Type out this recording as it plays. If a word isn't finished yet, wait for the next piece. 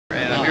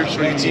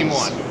show you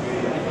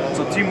TeamOne.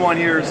 So TeamOne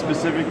here is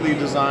specifically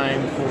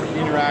designed for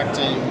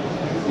interacting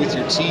with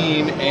your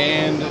team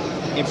and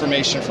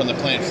information from the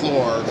plant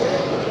floor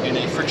in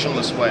a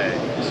frictionless way.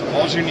 So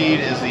all you need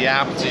is the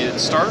app to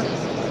start.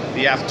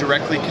 The app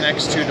directly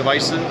connects to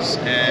devices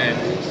and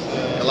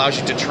allows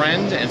you to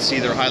trend and see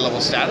their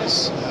high-level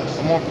status.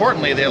 But more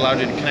importantly, they allow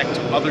you to connect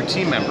to other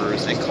team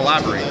members and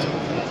collaborate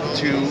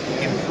to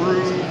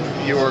improve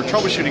your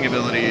troubleshooting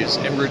abilities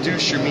and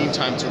reduce your mean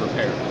time to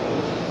repair.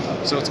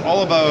 So it's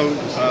all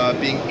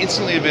about being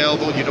instantly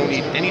available. You don't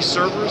need any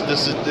servers.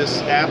 This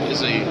app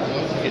is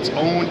its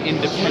own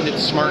independent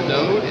smart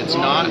node. It's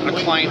not a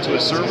client to a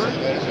server.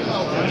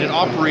 And it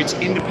operates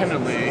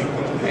independently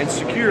and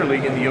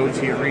securely in the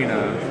OT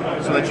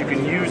arena so that you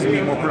can use and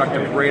be more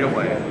productive right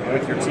away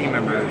with your team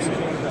members,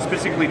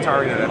 specifically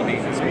targeted at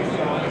maintenance.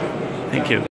 Thank you.